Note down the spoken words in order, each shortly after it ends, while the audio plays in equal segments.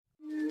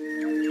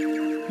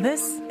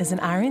This is an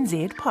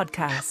RNZ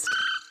podcast.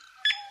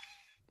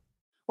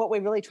 What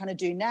we're really trying to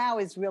do now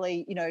is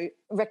really,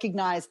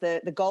 recognise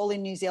the goal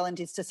in New Zealand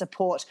is to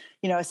support,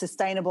 a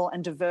sustainable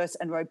and diverse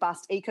and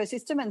robust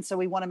ecosystem. And so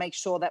we want to make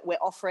sure that we're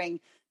offering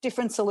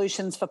different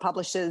solutions for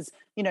publishers,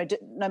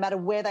 no matter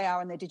where they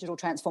are in their digital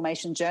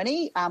transformation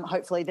journey.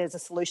 Hopefully there's a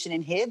solution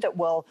in here that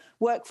will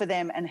work for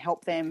them and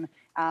help them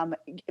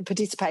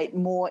participate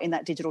more in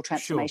that digital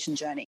transformation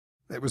journey.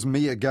 That was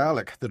Mia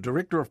Garlick, the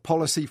Director of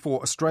Policy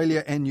for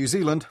Australia and New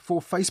Zealand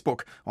for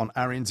Facebook, on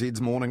RNZ's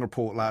Morning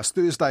Report last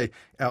Thursday,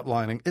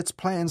 outlining its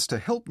plans to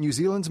help New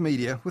Zealand's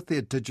media with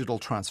their digital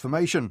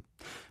transformation.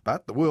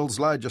 But the world's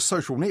largest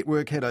social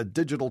network had a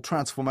digital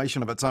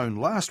transformation of its own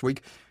last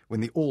week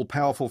when the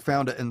all-powerful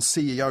founder and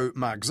CEO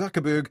Mark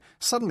Zuckerberg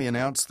suddenly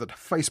announced that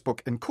Facebook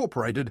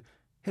Incorporated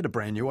had a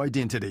brand new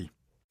identity.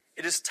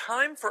 It is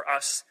time for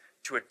us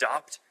to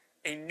adopt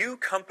a new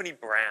company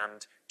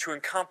brand to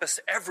encompass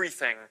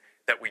everything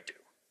that we do,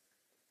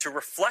 to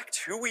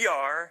reflect who we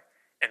are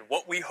and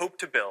what we hope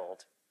to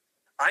build.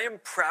 I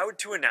am proud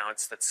to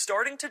announce that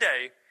starting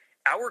today,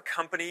 our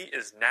company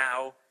is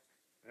now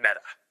Meta.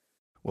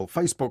 Well,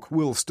 Facebook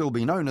will still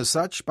be known as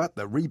such, but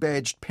the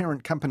rebadged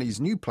parent company's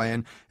new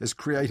plan is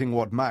creating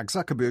what Mark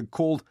Zuckerberg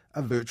called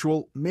a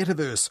virtual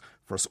metaverse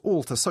for us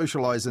all to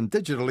socialise in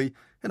digitally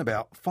in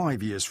about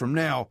 5 years from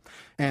now.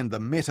 And the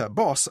Meta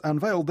boss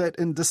unveiled that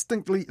in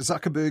distinctly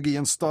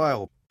Zuckerbergian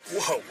style.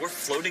 Whoa, we're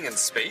floating in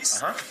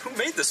space? Who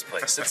made this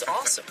place? It's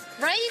awesome.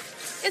 Right?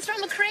 It's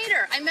from a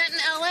crater I met in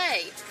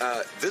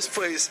L.A. This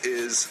place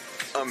is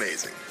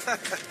amazing.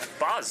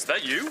 Boz, is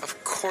that you?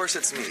 Of course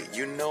it's me.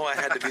 You know I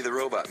had to be the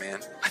robot, man.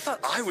 I thought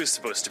I was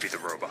supposed to be the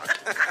robot.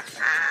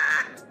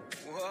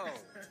 Whoa.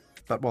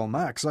 But while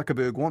Mark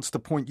Zuckerberg wants to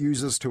point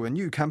users to a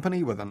new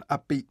company with an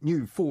upbeat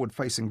new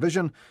forward-facing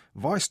vision,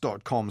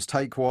 Vice.com's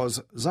take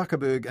was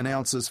Zuckerberg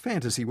announces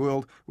fantasy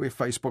world where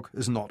Facebook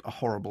is not a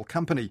horrible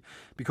company,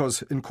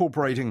 because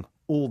incorporating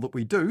all that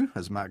we do,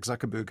 as Mark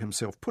Zuckerberg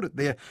himself put it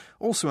there,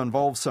 also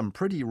involves some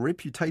pretty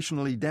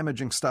reputationally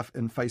damaging stuff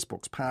in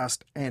Facebook's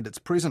past and its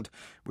present,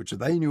 which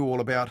they knew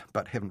all about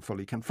but haven't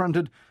fully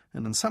confronted,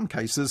 and in some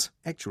cases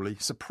actually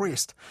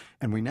suppressed.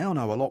 And we now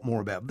know a lot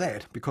more about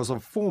that because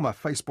of former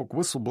Facebook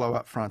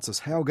whistleblower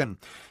Frances Haugen.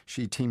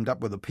 She teamed up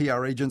with a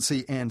PR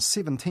agency and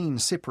 17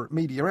 separate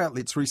media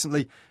outlets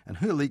recently, and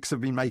her leaks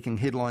have been making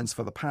headlines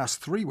for the past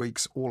 3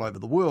 weeks all over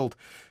the world.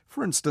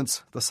 For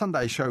instance, the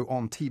Sunday show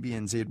on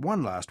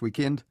TVNZ1 last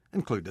weekend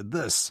included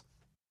this.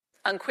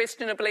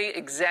 Unquestionably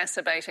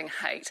exacerbating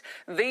hate.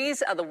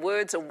 These are the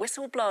words a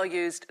whistleblower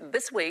used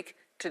this week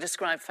to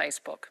describe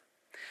Facebook.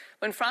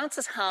 When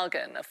Frances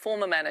Haugen, a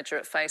former manager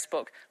at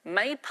Facebook,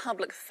 made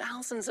public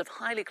thousands of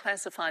highly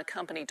classified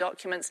company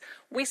documents,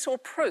 we saw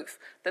proof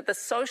that the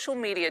social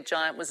media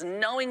giant was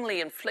knowingly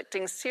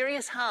inflicting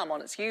serious harm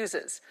on its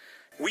users.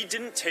 We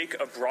didn't take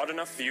a broad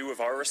enough view of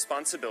our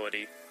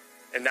responsibility,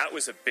 and that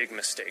was a big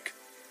mistake.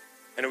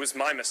 And it was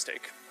my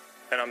mistake,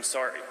 and I'm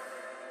sorry.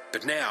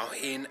 But now,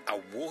 in a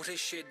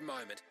watershed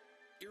moment...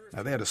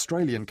 Now, that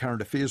Australian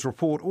Current Affairs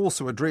report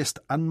also addressed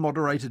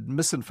unmoderated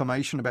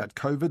misinformation about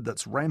COVID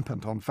that's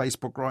rampant on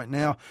Facebook right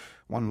now.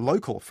 One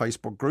local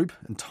Facebook group,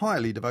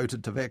 entirely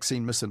devoted to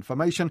vaccine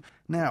misinformation,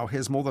 now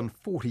has more than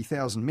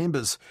 40,000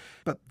 members.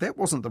 But that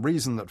wasn't the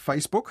reason that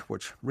Facebook,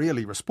 which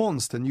rarely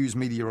responds to news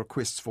media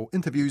requests for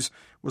interviews,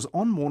 was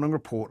on Morning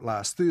Report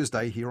last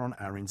Thursday here on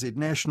RNZ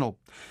National.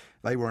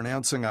 They were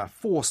announcing a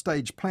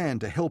 4-stage plan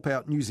to help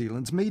out New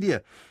Zealand's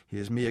media.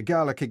 Here's Mia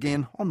Garlick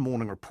again on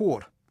Morning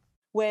Report.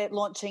 We're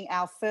launching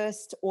our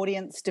first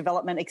audience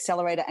development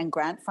accelerator and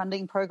grant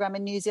funding program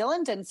in New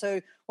Zealand. And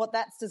so what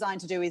that's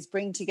designed to do is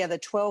bring together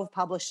 12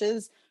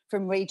 publishers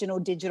from regional,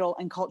 digital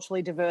and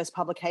culturally diverse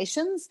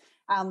publications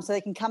so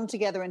they can come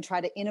together and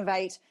try to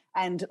innovate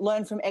and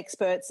learn from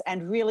experts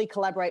and really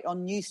collaborate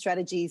on new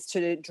strategies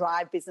to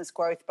drive business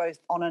growth both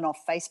on and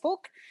off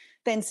Facebook.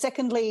 Then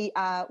secondly,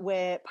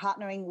 we're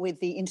partnering with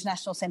the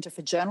International Centre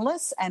for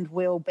Journalists and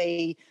we'll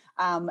be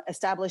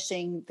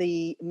establishing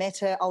the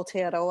Meta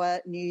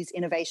Aotearoa News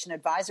Innovation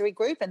Advisory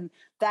Group, and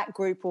that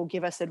group will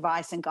give us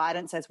advice and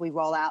guidance as we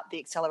roll out the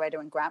Accelerator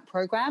and Grant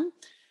program.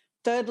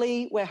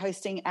 Thirdly, we're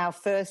hosting our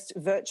first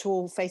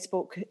virtual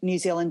Facebook New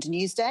Zealand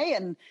News Day,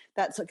 and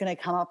that's going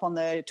to come up on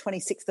the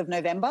 26th of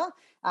November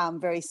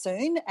very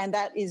soon, and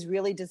that is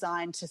really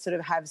designed to sort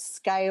of have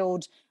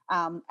scaled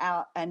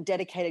and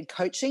dedicated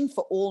coaching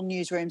for all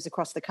newsrooms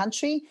across the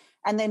country.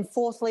 And then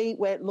fourthly,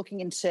 we're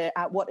looking into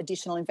what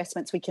additional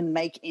investments we can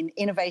make in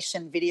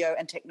innovation, video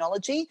and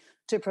technology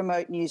to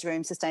promote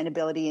newsroom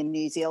sustainability in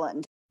New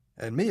Zealand.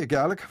 And Mia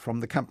Garlick, from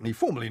the company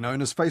formerly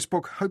known as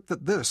Facebook, hoped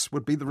that this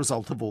would be the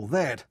result of all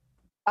that.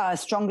 A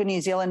stronger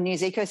New Zealand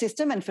news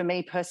ecosystem, and for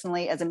me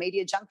personally as a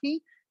media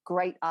junkie,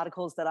 great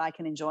articles that I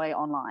can enjoy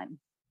online.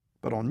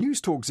 But on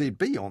News Talk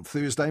ZB on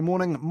Thursday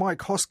morning, Mike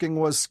Hosking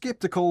was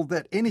sceptical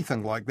that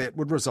anything like that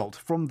would result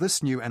from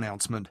this new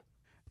announcement.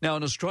 Now,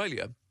 in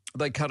Australia,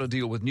 they cut a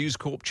deal with News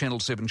Corp, Channel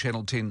 7,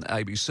 Channel 10,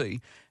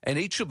 ABC, and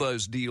each of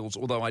those deals,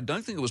 although I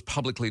don't think it was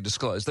publicly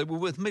disclosed, they were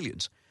worth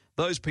millions.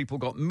 Those people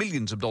got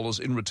millions of dollars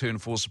in return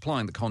for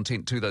supplying the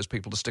content to those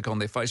people to stick on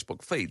their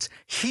Facebook feeds.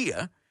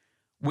 Here,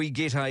 we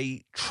get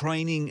a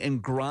training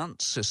and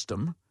grant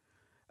system.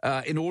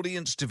 An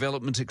audience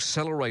development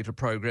accelerator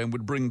program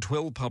would bring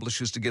 12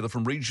 publishers together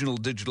from regional,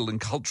 digital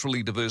and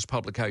culturally diverse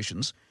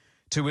publications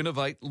to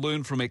innovate,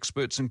 learn from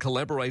experts and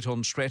collaborate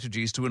on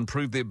strategies to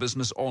improve their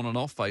business on and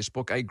off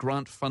Facebook. A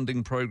grant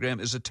funding program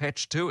is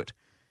attached to it.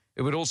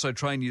 It would also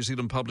train New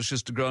Zealand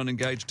publishers to grow and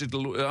engage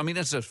digital. I mean,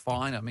 that's just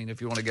fine. I mean, if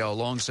you want to go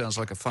along, sounds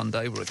like a fun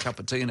day with a cup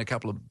of tea and a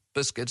couple of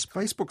biscuits.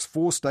 Facebook's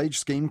four-stage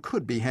scheme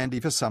could be handy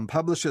for some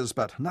publishers,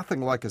 but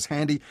nothing like as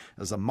handy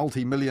as the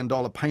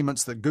multi-million-dollar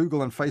payments that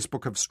Google and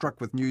Facebook have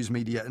struck with news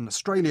media in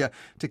Australia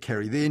to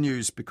carry their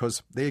news,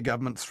 because their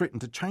government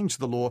threatened to change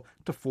the law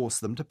to force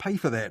them to pay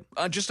for that.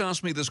 Just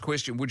ask me this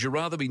question. Would you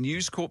rather be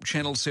News Corp,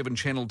 Channel 7,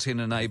 Channel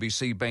 10 and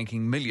ABC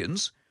banking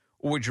millions,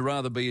 or would you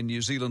rather be in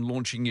New Zealand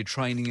launching your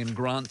training and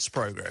grants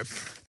program?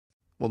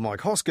 Well, Mike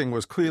Hosking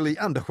was clearly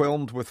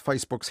underwhelmed with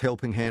Facebook's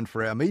helping hand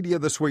for our media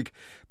this week.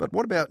 But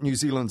what about New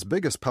Zealand's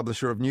biggest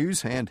publisher of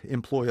news and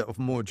employer of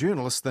more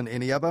journalists than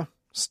any other?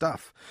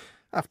 Stuff.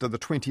 After the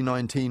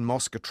 2019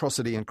 mosque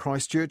atrocity in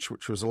Christchurch,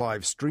 which was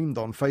live streamed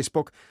on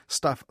Facebook,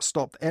 Stuff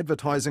stopped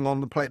advertising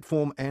on the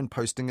platform and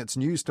posting its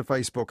news to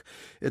Facebook.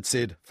 It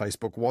said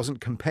Facebook wasn't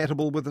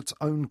compatible with its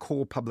own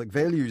core public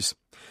values.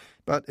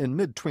 But in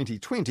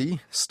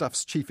mid-2020,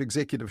 Stuff's chief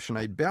executive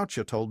Sinead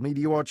Boucher told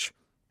MediaWatch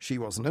she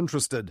wasn't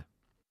interested.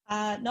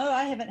 No,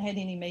 I haven't had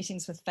any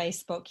meetings with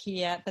Facebook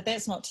here, but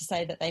that's not to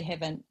say that they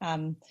haven't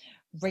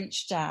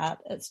reached out.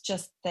 It's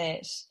just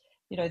that,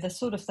 you know, the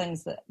sort of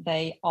things that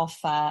they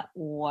offer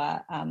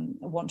or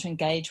want to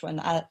engage with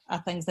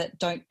are things that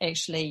don't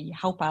actually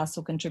help us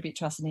or contribute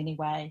to us in any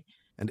way.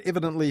 And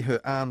evidently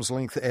her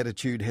arm's-length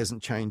attitude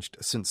hasn't changed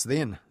since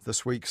then.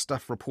 This week,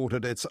 Stuff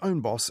reported its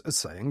own boss is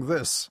saying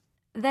this.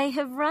 They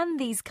have run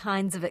these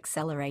kinds of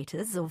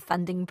accelerators or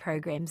funding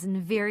programs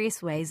in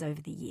various ways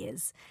over the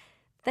years.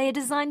 They are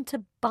designed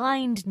to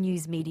bind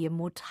news media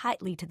more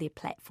tightly to their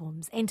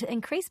platforms and to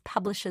increase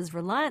publishers'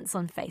 reliance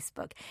on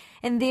Facebook,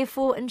 and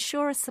therefore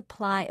ensure a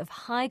supply of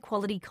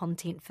high-quality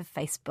content for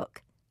Facebook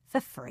for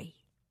free.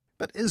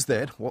 But is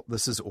that what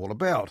this is all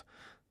about?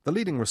 The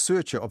leading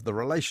researcher of the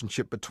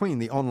relationship between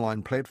the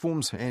online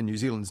platforms and New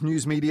Zealand's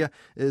news media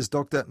is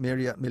Dr.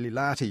 Merja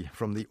Mililahti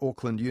from the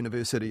Auckland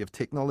University of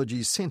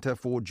Technology's Centre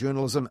for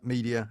Journalism,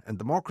 Media and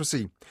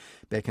Democracy.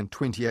 Back in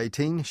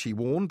 2018, she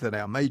warned that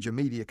our major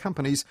media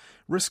companies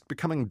risk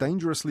becoming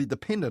dangerously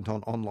dependent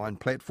on online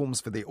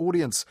platforms for their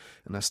audience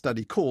in a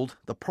study called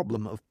The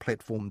Problem of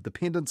Platform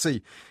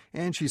Dependency.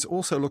 And she's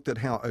also looked at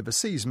how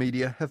overseas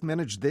media have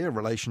managed their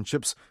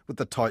relationships with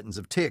the titans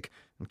of tech.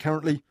 And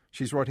currently,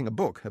 she's writing a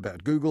book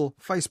about Google,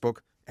 Facebook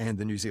and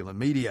the New Zealand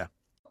media.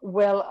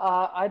 Well,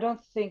 I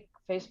don't think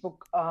Facebook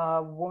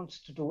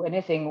wants to do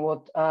anything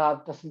what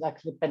doesn't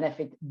actually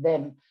benefit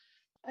them.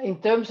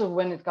 In terms of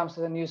when it comes to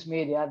the news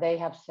media, they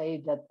have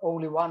said that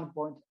only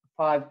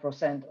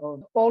 1.5%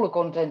 of all the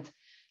content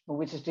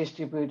which is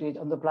distributed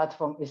on the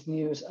platform is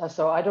news.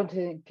 So I don't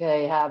think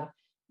they have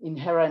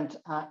inherent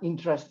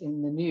interest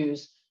in the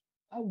news.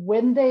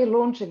 When they're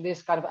launching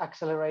this kind of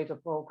accelerator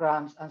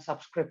programs and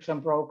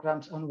subscription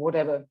programs and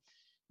whatever,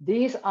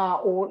 these are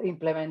all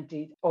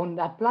implemented on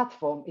that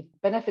platform. It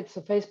benefits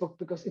Facebook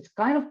because it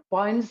kind of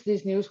binds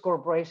these news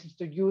corporations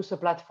to use the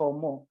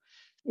platform more.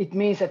 It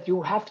means that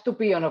you have to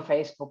be on a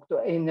Facebook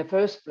in the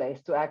first place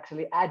to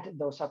actually add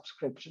those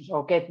subscriptions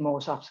or get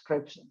more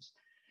subscriptions.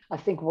 I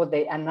think what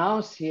they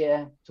announce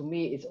here, to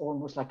me, is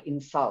almost like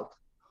insult.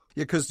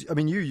 Yeah, because, I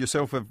mean, you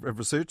yourself have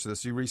researched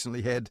this. You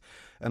recently had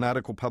an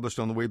article published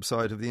on the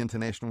website of the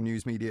International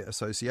News Media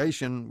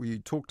Association where you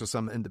talked to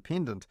some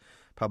independent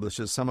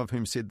publishers, some of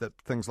whom said that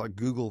things like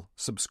Google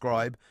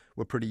Subscribe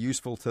were pretty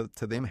useful to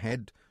them,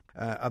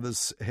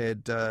 others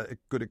had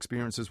good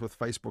experiences with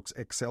Facebook's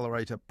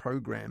accelerator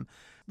program.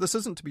 This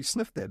isn't to be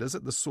sniffed at, is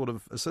it, this sort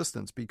of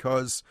assistance?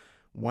 Because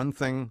one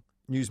thing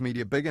news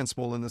media, big and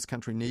small in this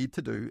country, need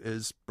to do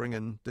is bring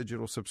in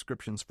digital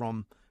subscriptions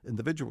from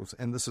individuals,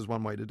 and this is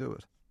one way to do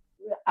it.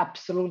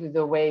 Absolutely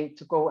the way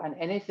to go, and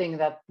anything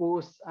that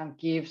boosts and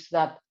gives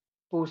that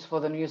boost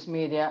for the news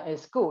media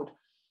is good.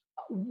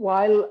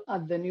 While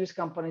the news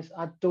companies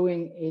are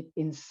doing it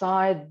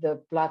inside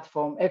the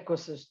platform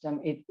ecosystem,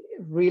 it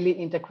really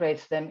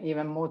integrates them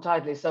even more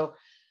tightly. So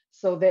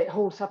the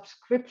whole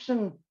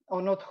subscription,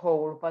 or not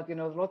whole, but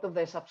a lot of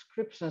their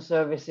subscription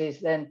services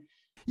then.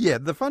 Yeah,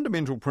 the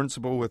fundamental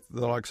principle with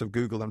the likes of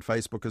Google and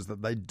Facebook is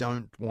that they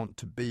don't want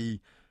to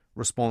be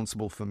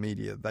responsible for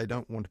media. They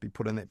don't want to be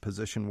put in that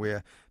position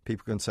where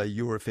people can say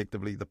you're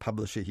effectively the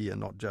publisher here,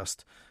 not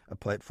just a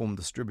platform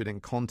distributing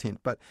content.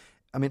 But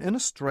I mean, in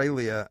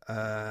Australia,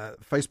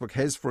 Facebook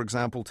has, for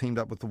example, teamed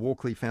up with the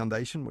Walkley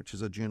Foundation, which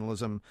is a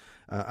journalism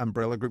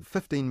umbrella group,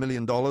 $15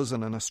 million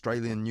in an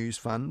Australian news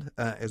fund,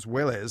 as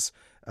well as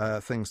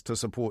things to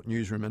support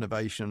newsroom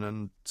innovation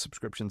and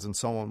subscriptions and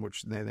so on,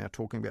 which they're now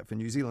talking about for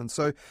New Zealand.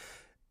 So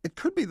it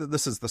could be that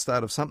this is the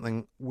start of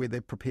something where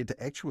they're prepared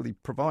to actually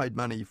provide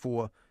money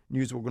for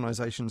news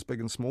organisations, big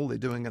and small. They're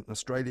doing it in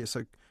Australia.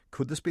 So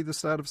could this be the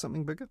start of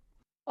something bigger?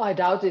 I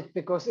doubt it,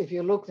 because if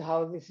you look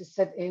how this is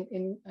set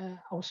in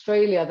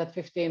Australia, that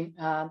 15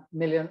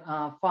 million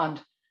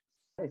fund,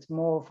 it's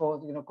more for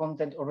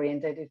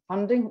content-oriented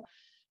funding.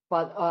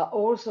 But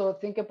also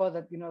think about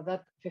that,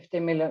 that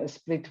 15 million is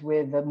split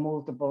with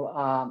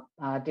multiple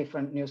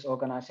different news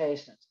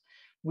organizations.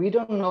 We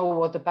don't know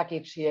what the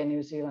package here in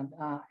New Zealand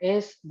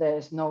is.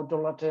 There's no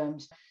dollar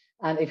terms.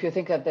 And if you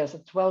think that there's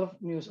 12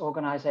 news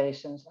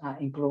organizations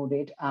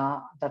included,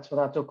 that's what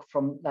I took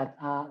from that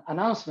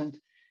announcement,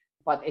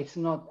 but it's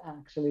not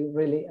actually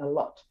really a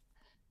lot.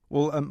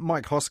 Well,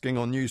 Mike Hosking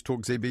on News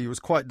Talk ZB was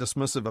quite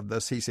dismissive of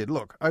this. He said,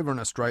 look, over in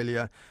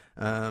Australia,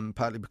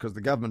 partly because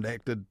the government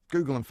acted,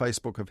 Google and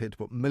Facebook have had to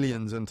put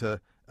millions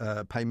into,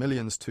 pay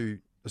millions to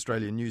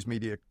Australian news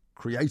media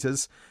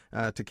creators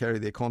to carry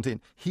their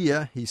content.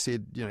 Here, he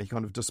said, he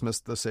kind of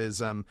dismissed this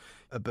as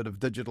a bit of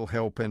digital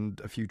help and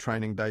a few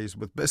training days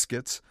with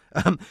biscuits.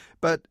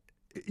 But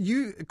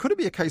could it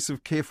be a case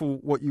of careful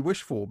what you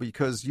wish for?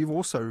 Because you've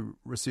also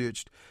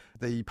researched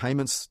the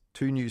payments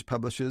to news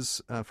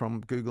publishers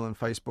from Google and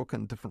Facebook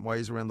in different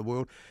ways around the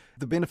world.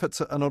 The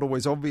benefits are not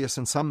always obvious,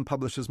 and some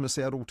publishers miss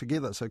out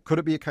altogether. So could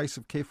it be a case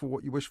of careful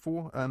what you wish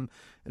for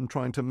in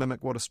trying to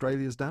mimic what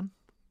Australia's done?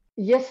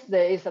 Yes,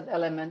 there is that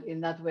element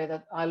in that way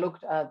that I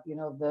looked at,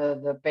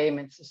 the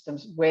payment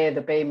systems where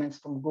the payments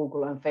from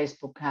Google and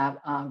Facebook have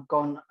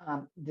gone.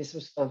 This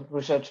was a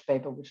research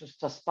paper which was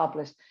just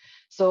published.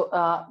 So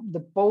the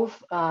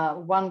both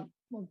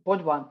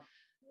 1.1,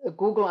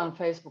 Google and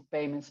Facebook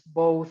payments,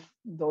 both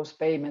those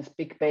payments,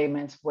 big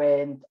payments,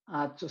 went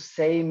to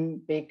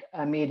same big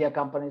media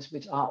companies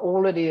which are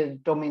already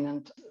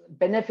dominant,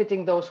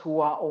 benefiting those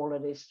who are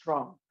already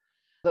strong.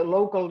 The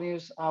local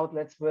news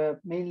outlets were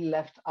mainly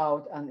left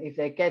out, and if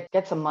they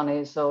get some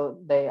money, so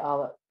they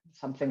are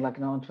something like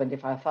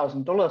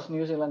 $25,000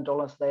 New Zealand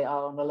dollars, they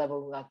are on the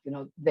level that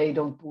they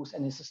don't boost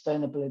any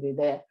sustainability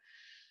there.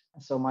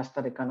 So my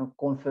study kind of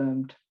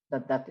confirmed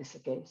that is the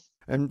case.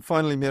 And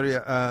finally,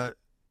 Merja,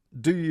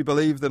 do you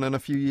believe that in a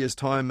few years'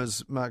 time,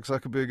 as Mark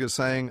Zuckerberg is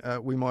saying,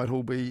 we might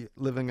all be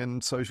living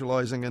and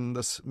socialising in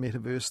this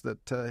metaverse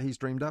that he's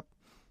dreamed up?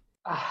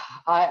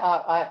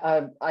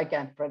 I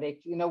can't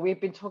predict. We've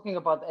been talking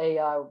about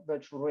AI,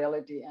 virtual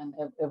reality, and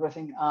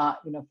everything,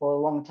 for a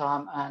long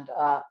time. And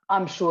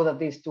I'm sure that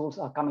these tools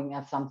are coming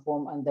at some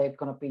form, and they're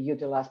going to be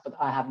utilized. But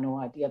I have no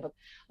idea. But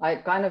I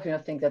kind of,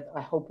 think that I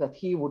hope that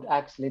he would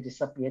actually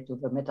disappear to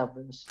the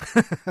metaverse.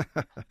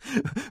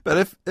 But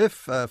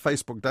if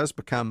Facebook does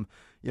become,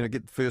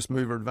 get first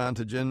mover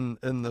advantage in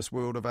this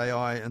world of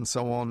AI and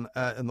so on,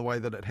 in the way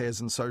that it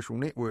has in social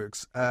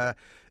networks,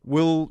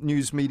 will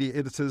news media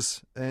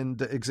editors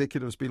and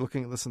executives be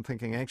looking at this and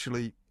thinking,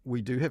 actually,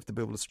 we do have to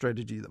build a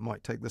strategy that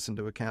might take this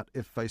into account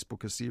if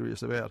Facebook is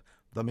serious about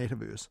the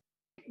metaverse?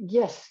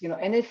 Yes,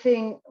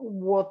 anything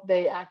what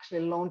they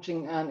actually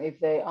launching, and if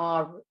they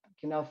are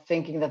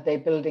thinking that they're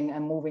building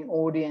and moving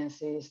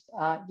audiences,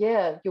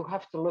 you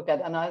have to look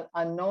at, and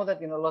I know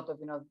that a lot of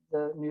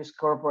the news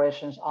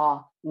corporations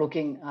are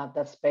looking at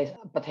that space,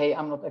 but hey,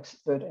 I'm not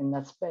expert in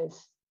that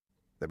space.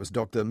 That was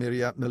Dr.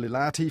 Merja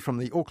Mililahti from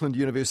the Auckland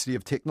University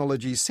of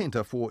Technology's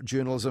Centre for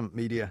Journalism,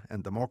 Media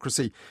and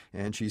Democracy.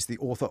 And she's the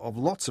author of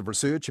lots of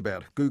research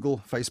about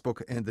Google,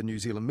 Facebook and the New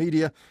Zealand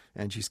media.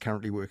 And she's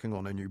currently working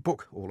on a new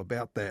book all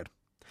about that.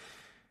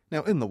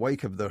 Now, in the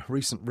wake of the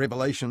recent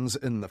revelations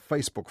in the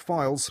Facebook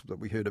files that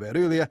we heard about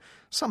earlier,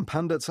 some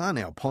pundits are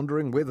now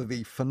pondering whether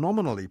the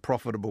phenomenally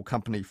profitable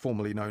company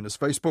formerly known as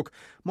Facebook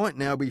might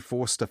now be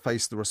forced to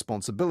face the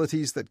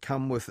responsibilities that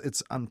come with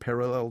its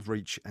unparalleled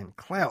reach and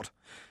clout.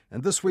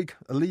 And this week,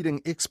 a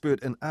leading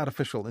expert in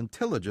artificial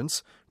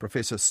intelligence,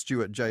 Professor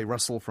Stuart J.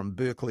 Russell from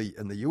Berkeley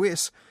in the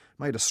US,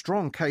 made a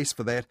strong case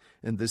for that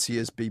in this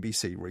year's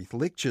BBC Reith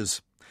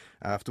Lectures.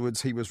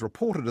 Afterwards, he was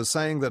reported as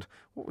saying that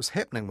what was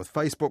happening with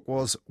Facebook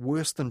was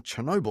worse than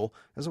Chernobyl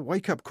as a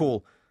wake-up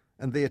call.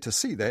 And there to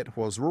see that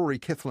was Rory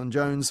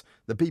Kethlen-Jones,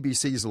 the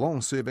BBC's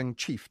long-serving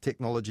chief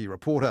technology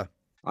reporter.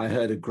 I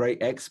heard a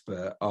great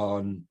expert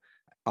on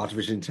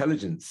artificial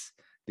intelligence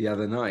the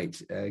other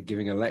night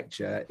giving a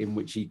lecture in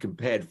which he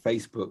compared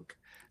Facebook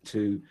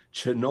to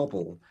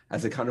Chernobyl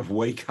as a kind of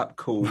wake-up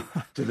call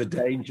to the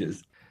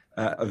dangers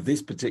of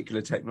this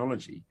particular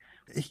technology.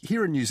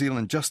 Here in New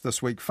Zealand just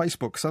this week,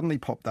 Facebook suddenly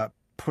popped up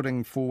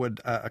putting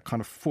forward a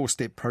kind of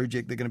 4-step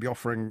project. They're going to be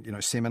offering,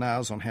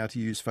 seminars on how to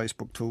use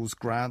Facebook tools,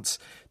 grants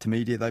to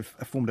media. They've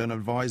formed an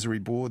advisory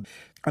board.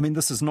 I mean,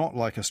 this is not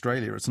like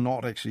Australia. It's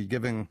not actually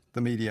giving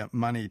the media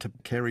money to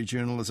carry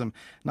journalism,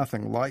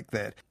 nothing like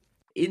that.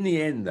 In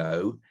the end,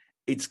 though,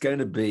 it's going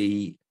to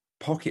be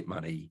pocket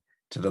money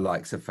to the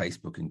likes of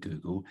Facebook and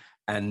Google,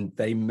 and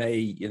they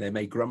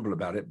may grumble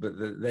about it, but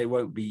they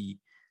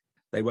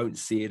won't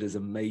see it as a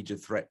major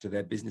threat to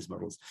their business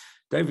models.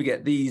 Don't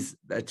forget, these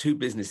are two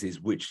businesses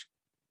which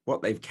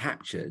what they've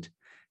captured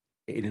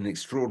in an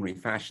extraordinary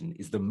fashion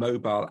is the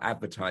mobile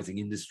advertising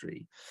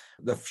industry,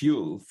 the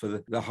fuel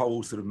for the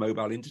whole sort of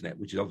mobile internet,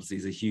 which obviously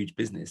is a huge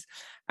business.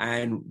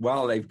 And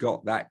while they've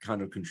got that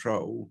kind of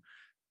control,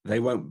 they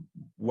won't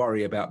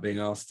worry about being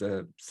asked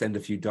to send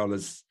a few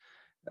dollars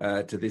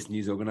to this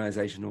news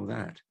organisation or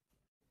that.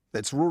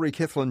 That's Rory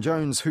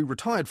Kethlen-Jones, who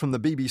retired from the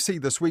BBC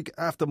this week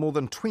after more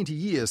than 20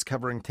 years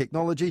covering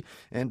technology,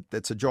 and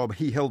that's a job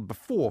he held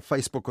before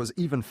Facebook was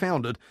even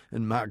founded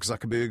in Mark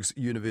Zuckerberg's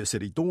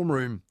university dorm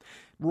room.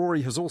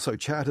 Rory has also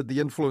charted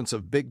the influence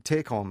of big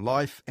tech on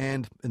life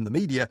and in the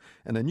media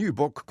in a new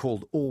book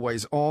called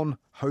Always On,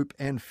 Hope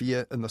and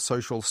Fear in the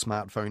Social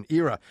Smartphone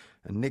Era.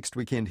 And next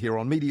weekend here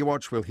on Media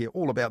Watch, we'll hear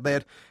all about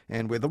that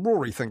and whether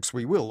Rory thinks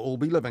we will all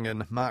be living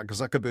in Mark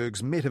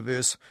Zuckerberg's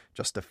metaverse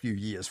just a few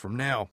years from now.